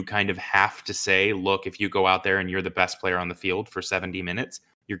 you kind of have to say, look, if you go out there and you're the best player on the field for 70 minutes,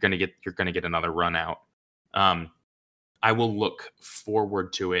 you're gonna get another run out. I will look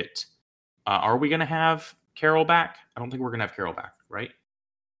forward to it. Are we gonna have Carroll back? I don't think we're gonna have Carroll back, right?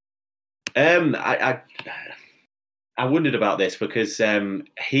 I wondered about this because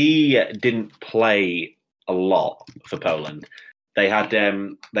he didn't play a lot for Poland. They had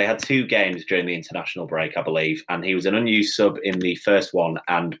 2 games during the international break, I believe, and he was an unused sub in the first one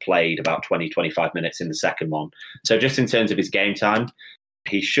and played about 20-25 minutes in the second one. So just in terms of his game time,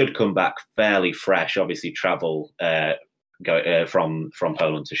 he should come back fairly fresh. Obviously, travel from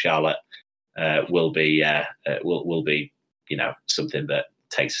Poland to Charlotte will be something that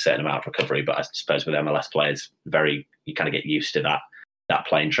takes a certain amount of recovery. But I suppose with MLS players, you kind of get used to that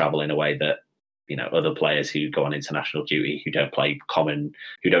plane travel in a way that other players who go on international duty, who don't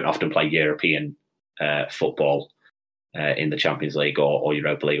often play European football in the Champions League or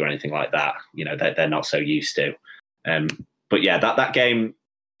Europa League or anything like that, they're not so used to. But yeah, that game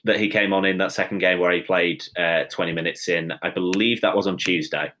that he came on in, that second game where he played 20 minutes in, I believe that was on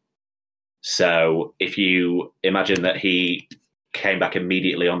Tuesday. So if you imagine that he came back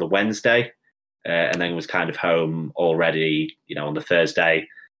immediately on the Wednesday and then was kind of home already, on the Thursday,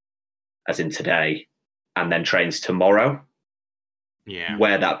 as in today, and then trains tomorrow. Yeah.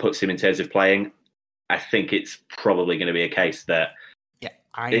 Where that puts him in terms of playing, I think it's probably going to be a case that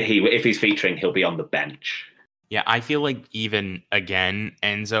if he's featuring, he'll be on the bench. Yeah, I feel like even, again,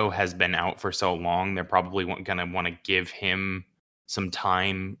 Enzo has been out for so long, they're probably going to want to give him some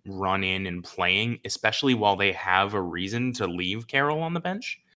time run in and playing, especially while they have a reason to leave Carroll on the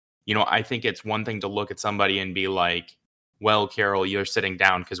bench. I think it's one thing to look at somebody and be like, well, Carroll, you're sitting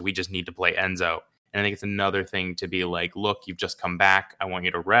down because we just need to play Enzo. And I think it's another thing to be like, look, you've just come back. I want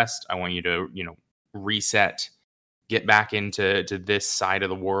you to rest. I want you to, reset, get back into this side of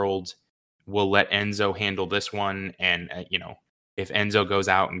the world. We'll let Enzo handle this one. And, if Enzo goes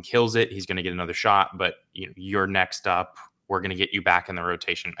out and kills it, he's going to get another shot. But you're next up. We're going to get you back in the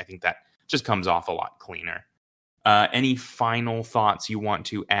rotation. I think that just comes off a lot cleaner. Any final thoughts you want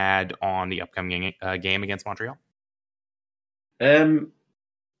to add on the upcoming game against Montreal? No,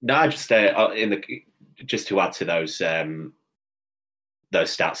 just just to add to those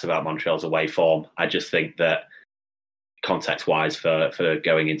stats about Montreal's away form, I just think that context-wise for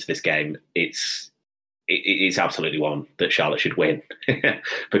going into this game, it's absolutely one that Charlotte should win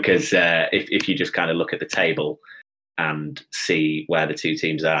because if you just kind of look at the table and see where the two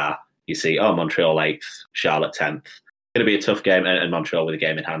teams are, you see, Montreal 8th, Charlotte 10th. Going to be a tough game, and Montreal with a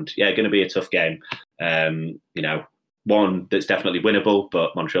game in hand. Yeah, going to be a tough game. One that's definitely winnable,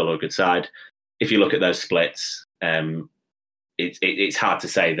 but Montreal are a good side. If you look at those splits, it's hard to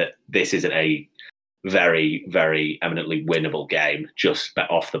say that this isn't a very, very eminently winnable game just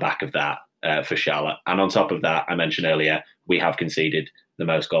off the back of that for Charlotte. And on top of that, I mentioned earlier, we have conceded the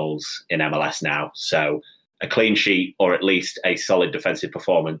most goals in MLS now. So a clean sheet or at least a solid defensive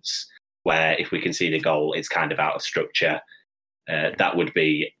performance where if we concede a goal, it's kind of out of structure. That would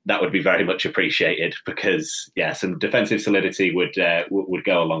be very much appreciated because some defensive solidity would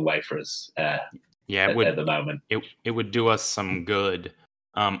go a long way for us. At the moment. It would do us some good.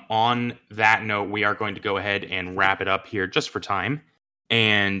 On that note, we are going to go ahead and wrap it up here just for time.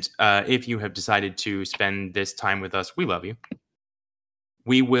 And if you have decided to spend this time with us, we love you.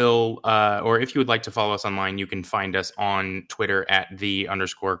 We will, or if you would like to follow us online, you can find us on Twitter at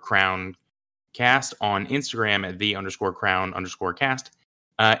 @the_crowncast, on Instagram at @the_crown_cast.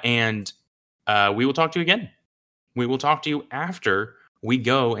 And we will talk to you again. We will talk to you after we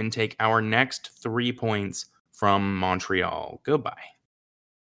go and take our next 3 points from Montreal. Goodbye.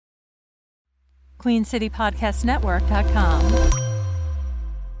 QueenCityPodcastNetwork.com.